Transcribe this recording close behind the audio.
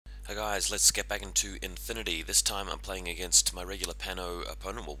Hi guys, let's get back into Infinity. This time I'm playing against my regular Pano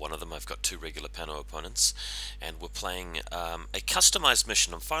opponent. Well, one of them. I've got two regular Pano opponents, and we're playing a customized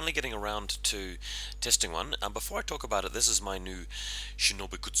mission. I'm finally getting around to testing one. Before I talk about it, this is my new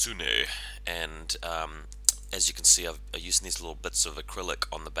Shinobu Kutsune, and as you can see, I'm using these little bits of acrylic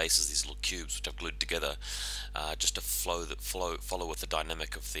on the bases, these little cubes, which I've glued together, just to follow with the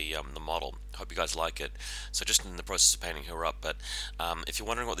dynamic of the model. Hope you guys like it. So just in the process of painting her up, but if you're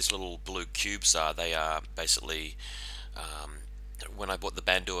wondering what these little blue cubes are, they are basically when I bought the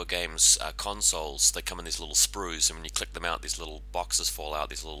Bandua Games consoles, they come in these little sprues, and when you click them out, these little boxes fall out,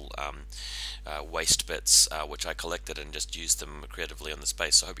 these little waste bits, which I collected and just used them creatively on the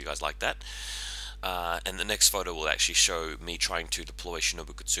space. So I hope you guys like that. And the next photo will actually show me trying to deploy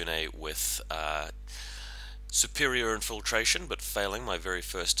Shinobu Kutsune with superior infiltration, but failing my very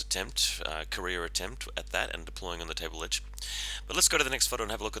first attempt, career attempt at that, and deploying on the table edge. But let's go to the next photo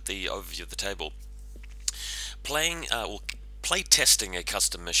and have a look at the overview of the table. Play testing a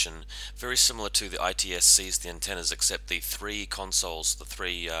custom mission, very similar to the ITSC's, the antennas, except the three consoles, the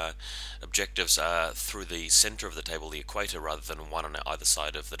three objectives are through the center of the table, the equator, rather than one on either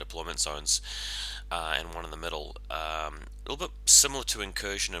side of the deployment zones, and one in the middle. A little bit similar to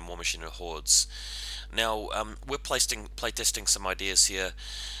Incursion and War Machine and Hordes. Now, we're playtesting some ideas here.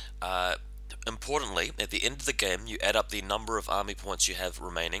 Importantly, at the end of the game, you add up the number of army points you have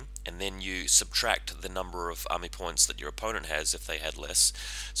remaining, and then you subtract the number of army points that your opponent has if they had less.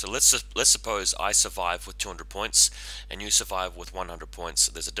 So let's suppose I survive with 200 points, and you survive with 100 points.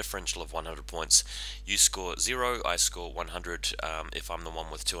 There's a differential of 100 points. You score 0, I score 100 if I'm the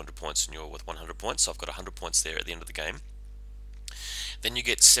one with 200 points and you're with 100 points. So I've got 100 points there at the end of the game. Then you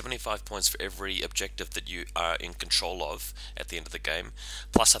get 75 points for every objective that you are in control of at the end of the game.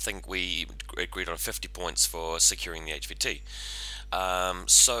 Plus, I think we agreed on 50 points for securing the HVT.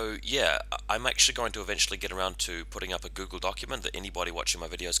 So yeah, I'm actually going to eventually get around to putting up a Google document that anybody watching my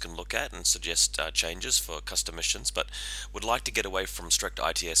videos can look at and suggest changes for custom missions, but would like to get away from strict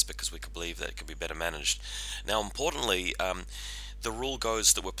ITS because we could believe that it could be better managed. Now, importantly, the rule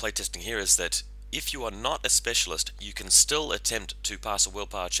goes that we're playtesting here is that if you are not a specialist, you can still attempt to pass a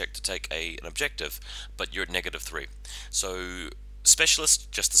willpower check to take an objective, but you're at -3. So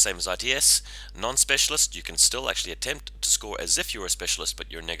specialist, just the same as ITS. Non-specialist, you can still actually attempt to score as if you're a specialist, but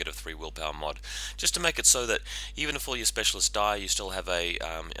you're -3 willpower mod. Just to make it so that even if all your specialists die, you still have a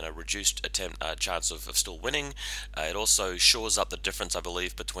reduced chance of still winning. It also shores up the difference, I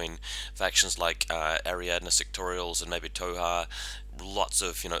believe, between factions like Ariadne Sectorials and maybe Toha. Lots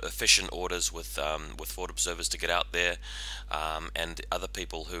of efficient orders with forward observers to get out there, and other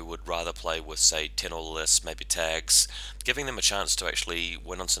people who would rather play with, say, 10 or less, maybe tags, giving them a chance to actually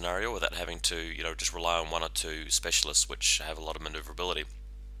win on scenario without having to just rely on one or two specialists which have a lot of maneuverability.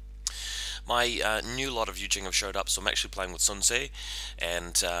 My new lot of YuJing have showed up, so I'm actually playing with Sunse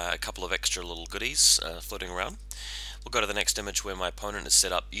and a couple of extra little goodies floating around. We'll go to the next image where my opponent is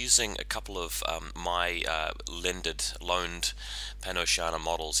set up using a couple of my loaned PanOceania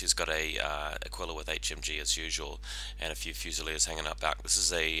models. He's got a Aquila with HMG as usual, and a few Fusiliers hanging out back. This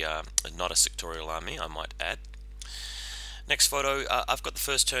is not a sectorial army, I might add. Next photo, I've got the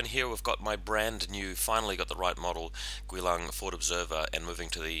first turn here. We've got my brand new, finally got the right model, Guilang Forward Observer, and moving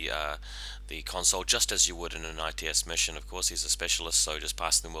to the console just as you would in an ITS mission. Of course, he's a specialist, so just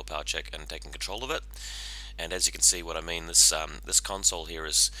passing the willpower check and taking control of it. And as you can see what I mean, this console here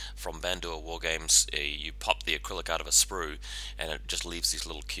is from Bandua Wargames. You pop the acrylic out of a sprue, and it just leaves these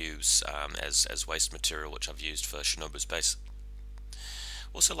little cubes as waste material, which I've used for Shinobu's base.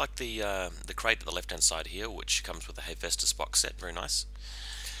 Also like the crate at the left-hand side here, which comes with the Hephaestus box set. Very nice.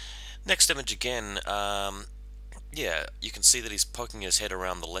 Next image again. Yeah, you can see that he's poking his head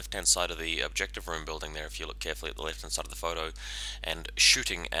around the left-hand side of the objective room building there, if you look carefully at the left-hand side of the photo, and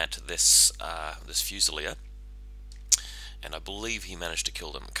shooting at this Fusilier. And I believe he managed to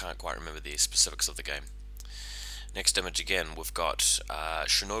kill them. Can't quite remember the specifics of the game. Next image again, we've got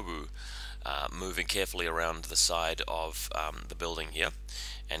Shinobu moving carefully around the side of the building here,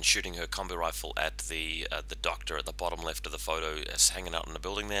 and shooting her combi rifle at the doctor at the bottom left of the photo, is hanging out in the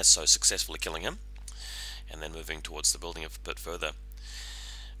building there, so successfully killing him. And then moving towards the building a bit further.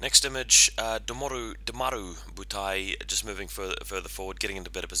 Next image, Damaru Butai just moving further forward, getting into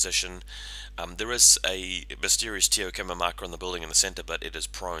better position. There is a mysterious Teokema marker on the building in the center, but it is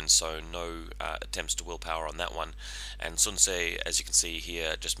prone, so no attempts to willpower on that one. And Sunse, as you can see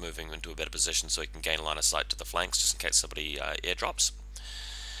here, just moving into a better position so he can gain line of sight to the flanks, just in case somebody airdrops.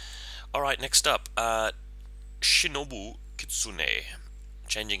 Alright, next up, Shinobu Kitsune,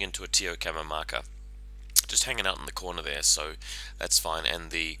 changing into a Teokema marker. just hanging out in the corner there, so that's fine. And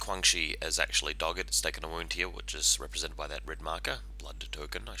the Guangxi is actually dogged. It's taken a wound here, which is represented by that red marker, blood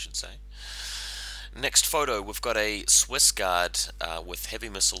token, I should say. Next photo, we've got a Swiss guard with heavy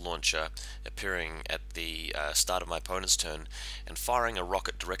missile launcher appearing at the start of my opponent's turn and firing a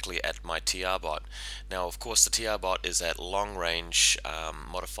rocket directly at my TR bot. Now, of course, the TR bot is at long range,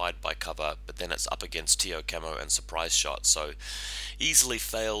 modified by cover, but then it's up against TO camo and surprise shot, so easily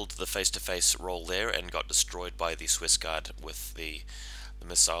failed the face-to-face roll there and got destroyed by the Swiss guard with the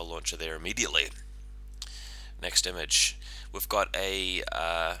missile launcher there immediately. Next image, we've got a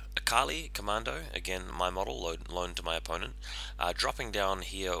Kali commando, again my model loaned to my opponent, dropping down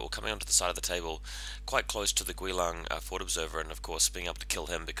here or coming onto the side of the table quite close to the Guilang Fort Observer, and of course being able to kill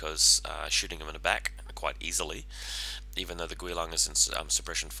him because shooting him in the back quite easily, even though the Guilang is in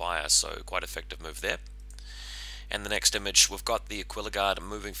suppression fire, so quite effective move there. And the next image, we've got the Aquila Guard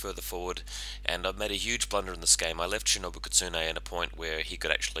moving further forward, and I've made a huge blunder in this game. I left Shinobu Kitsune at a point where he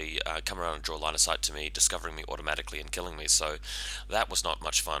could actually come around and draw line of sight to me, discovering me automatically and killing me, so that was not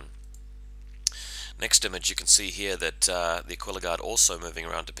much fun. Next image, you can see here that the Aquila Guard also moving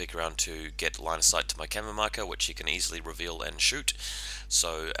around to peek around to get line of sight to my camo marker, which he can easily reveal and shoot.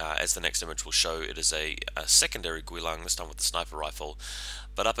 So as the next image will show, it is a secondary Guilang, this time with the sniper rifle,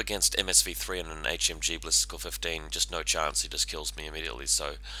 but up against MSV3 and an HMG Ballistical 15, just no chance, he just kills me immediately,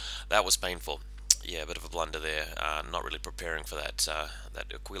 so that was painful. Yeah, a bit of a blunder there, not really preparing for that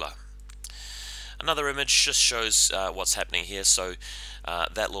Aquila. Another image just shows what's happening here, so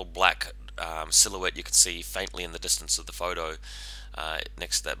that little black silhouette you can see faintly in the distance of the photo,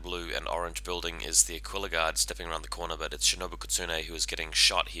 next to that blue and orange building, is the Aquila Guard stepping around the corner, but it's Shinobu Kitsune who is getting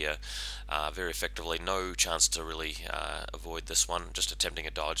shot here very effectively. No chance to really avoid this one, just attempting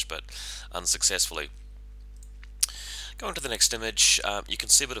a dodge, but unsuccessfully. Going to the next image, you can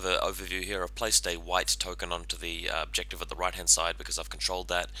see a bit of an overview here. I've placed a white token onto the objective at the right hand side because I've controlled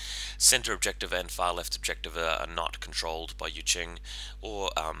that. Center objective and far left objective are not controlled by YuJing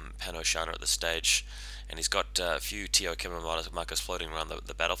or PanOceania at this stage, and he's got a few TO camo markers floating around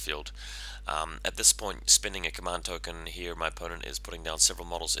the battlefield. At this point, spending a command token here, my opponent is putting down several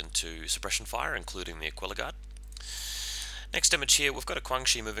models into suppression fire, including the Aquila Guard. Next image here, we've got a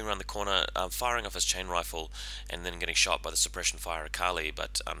Guangxi moving around the corner, firing off his chain rifle and then getting shot by the suppression fire Akali,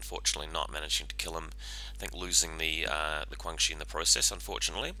 but unfortunately not managing to kill him. I think losing the Guangxi in the process,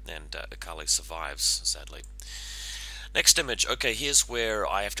 unfortunately, and Akali survives, sadly. Next image, okay, here's where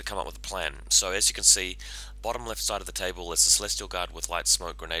I have to come up with a plan. So as you can see, bottom left side of the table is the Celestial Guard with light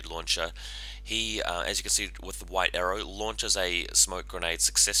smoke grenade launcher. He, as you can see with the white arrow, launches a smoke grenade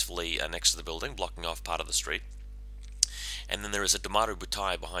successfully next to the building, blocking off part of the street. And then there is a Damaru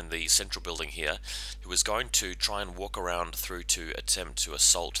Butai behind the central building here, who is going to try and walk around through to attempt to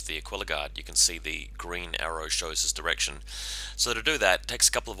assault the Aquila Guard. You can see the green arrow shows his direction. So to do that, it takes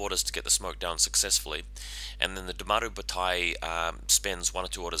a couple of orders to get the smoke down successfully, and then the Damaru Butai spends 1 or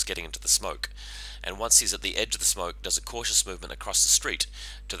 2 orders getting into the smoke. And once he's at the edge of the smoke, does a cautious movement across the street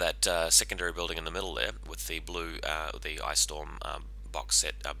to that secondary building in the middle there, with the blue, the Ice Storm box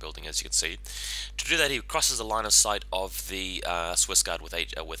set building, as you can see. To do that, he crosses the line of sight of the Swiss Guard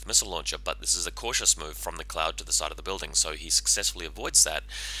with missile launcher, but this is a cautious move from the cloud to the side of the building, so he successfully avoids that,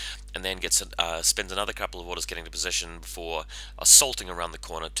 and then spends another couple of orders getting to position before assaulting around the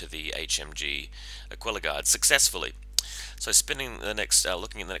corner to the HMG Aquila Guard successfully. So spinning the next,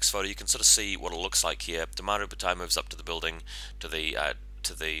 looking at the next photo, you can sort of see what it looks like here. Damaru Butai moves up to the building, to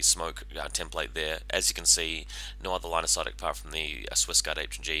the smoke template there. As you can see, no other line of sight apart from the Swiss Guard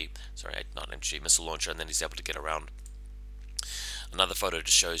missile launcher, and then he's able to get around. Another photo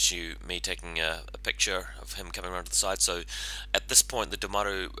just shows you me taking a picture of him coming around to the side. So at this point, the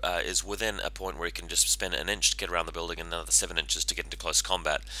Damaru is within a point where he can just spin an inch to get around the building and another 7 inches to get into close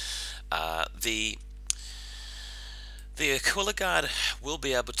combat. The Aquila Guard will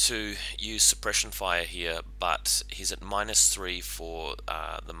be able to use suppression fire here, but he's at -3 for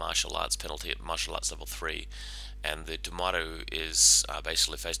the martial arts penalty at martial arts level 3, and the Damaru is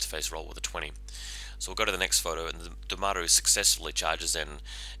basically face-to-face roll with a 20. So we'll go to the next photo, and the Damaru successfully charges in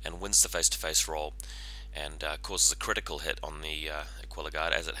and wins the face-to-face roll, and causes a critical hit on the Aquila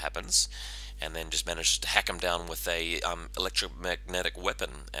Guard as it happens, and then just manages to hack him down with a electromagnetic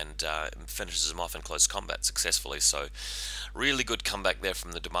weapon and finishes him off in close combat successfully. So really good comeback there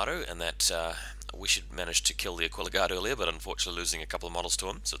from the Damaru, and that we should manage to kill the Aquila Guard earlier, but unfortunately losing a couple of models to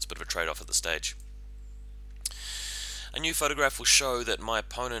him, so it's a bit of a trade-off at the stage. A new photograph will show that my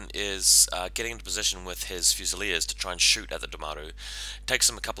opponent is getting into position with his Fusiliers to try and shoot at the Damaru. It takes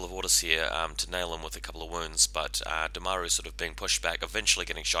him a couple of orders here to nail him with a couple of wounds, but Damaru is sort of being pushed back, eventually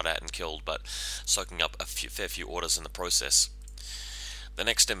getting shot at and killed, but soaking up a fair few orders in the process. The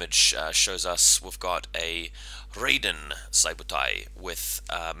next image shows us we've got a Raiden Saibutai with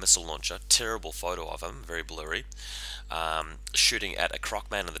a missile launcher. Terrible photo of him, very blurry. Shooting at a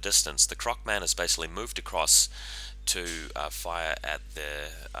Crocman in the distance. The Crocman has basically moved across to fire at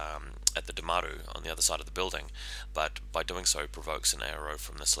the Damaru on the other side of the building, but by doing so provokes an ARO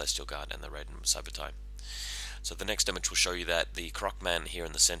from the Celestial Guard and the Raiden Saibutai. So the next image will show you that the Crocman here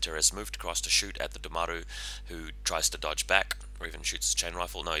in the center has moved across to shoot at the Damaru, who tries to dodge back, or even shoots his chain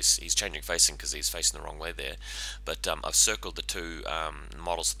rifle. No, he's changing facing because he's facing the wrong way there. But I've circled the two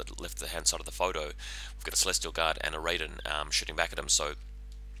models that left the hand side of the photo. We've got a Celestial Guard and a Raiden shooting back at him. So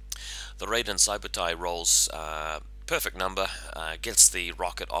the Raiden Saibutai rolls perfect number, gets the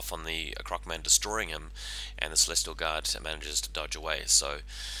rocket off on the Crocman, destroying him, and the Celestial Guard manages to dodge away. So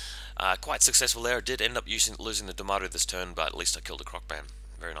quite successful there. I did end up losing the Damaru this turn, but at least I killed a Crocman.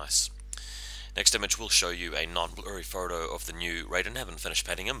 Very nice. Next image will show you a non-blurry photo of the new Raiden. Haven't finished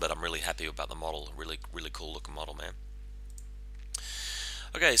painting him, but I'm really happy about the model. Really cool looking model, man.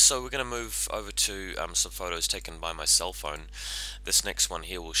 Okay, so we're going to move over to some photos taken by my cell phone. This next one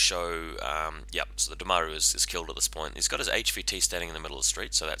here will show, yep, so the Damaru is killed at this point. He's got his HVT standing in the middle of the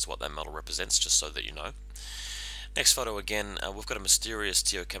street, so that's what that model represents, just so that you know. Next photo again, we've got a mysterious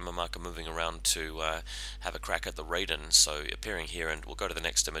Teokama marker moving around to have a crack at the Raiden, so appearing here, and we'll go to the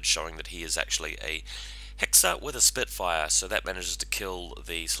next image showing that he is actually a Hexa with a Spitfire, so that manages to kill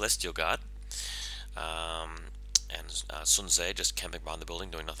the Celestial Guard. And Sunze just camping behind the building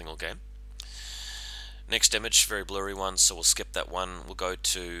doing nothing all game. Next image, very blurry one, so we'll skip that one. We'll go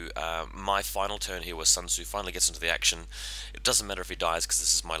to my final turn here where Sun Tzu finally gets into the action. It doesn't matter if he dies because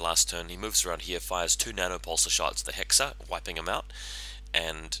this is my last turn. He moves around here, fires 2 nanopulsar shots at the Hexa, wiping him out.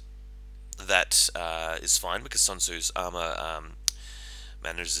 And that is fine because Sun Tzu's armor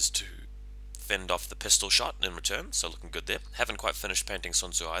manages to fend off the pistol shot in return, so looking good there. Haven't quite finished painting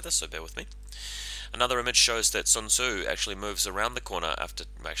Sun Tzu either, so bear with me. Another image shows that Sun Tzu actually moves around the corner after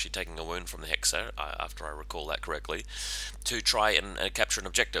actually taking a wound from the Hexa, after I recall that correctly, to try and capture an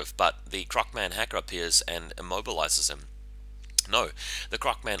objective, but the Crocman hacker appears and immobilizes him. No, the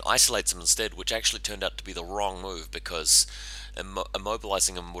Crocman isolates him instead, which actually turned out to be the wrong move, because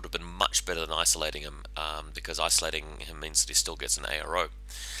immobilizing him would have been much better than isolating him, because isolating him means that he still gets an ARO.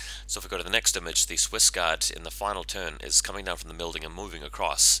 So if we go to the next image, the Swiss Guard in the final turn is coming down from the building and moving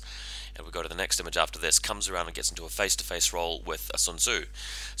across. And we go to the next image after this, comes around and gets into a face-to-face roll with a Sun Tzu.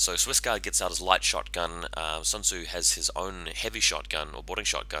 So Swiss Guard gets out his light shotgun, Sun Tzu has his own heavy shotgun, or boarding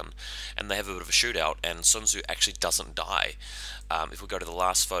shotgun, and they have a bit of a shootout, and Sun Tzu actually doesn't die. If we go to the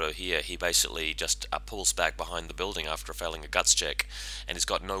last photo here, he basically just pulls back behind the building after failing a guts check, and he's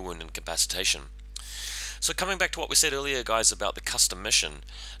got no wound incapacitation. So coming back to what we said earlier, guys, about the custom mission,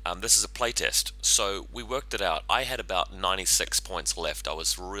 this is a playtest, so we worked it out. I had about 96 points left. I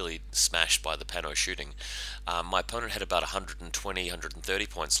was really smashed by the Pano shooting. My opponent had about 120, 130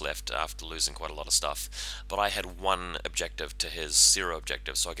 points left after losing quite a lot of stuff, but I had one objective to his 0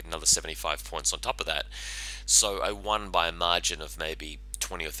 objective, so I get another 75 points on top of that. So I won by a margin of maybe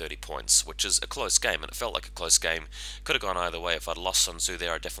 20 or 30 points, which is a close game, and it felt like a close game. Could have gone either way. If I'd lost Sun Tzu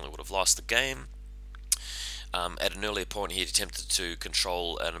there, I definitely would have lost the game. At an earlier point, he attempted to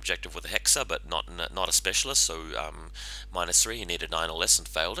control an objective with a Hexa, but not a specialist, so -3. He needed 9 or less and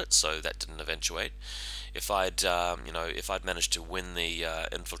failed it, so that didn't eventuate. If I'd managed to win the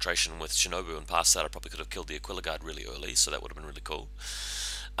infiltration with Shinobu and pass that, I probably could have killed the Aquila Guard really early, so that would have been really cool.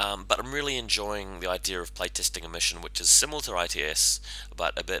 But I'm really enjoying the idea of playtesting a mission which is similar to ITS,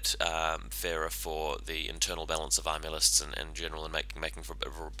 but a bit fairer for the internal balance of army lists and general, and making for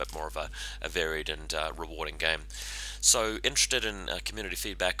a bit more of a varied and rewarding game. So interested in community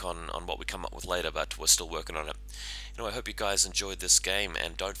feedback on what we come up with later, but we're still working on it. I hope you guys enjoyed this game,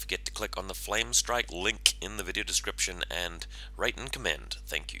 and don't forget to click on the Flame Strike link in the video description and rate and commend.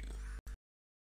 Thank you.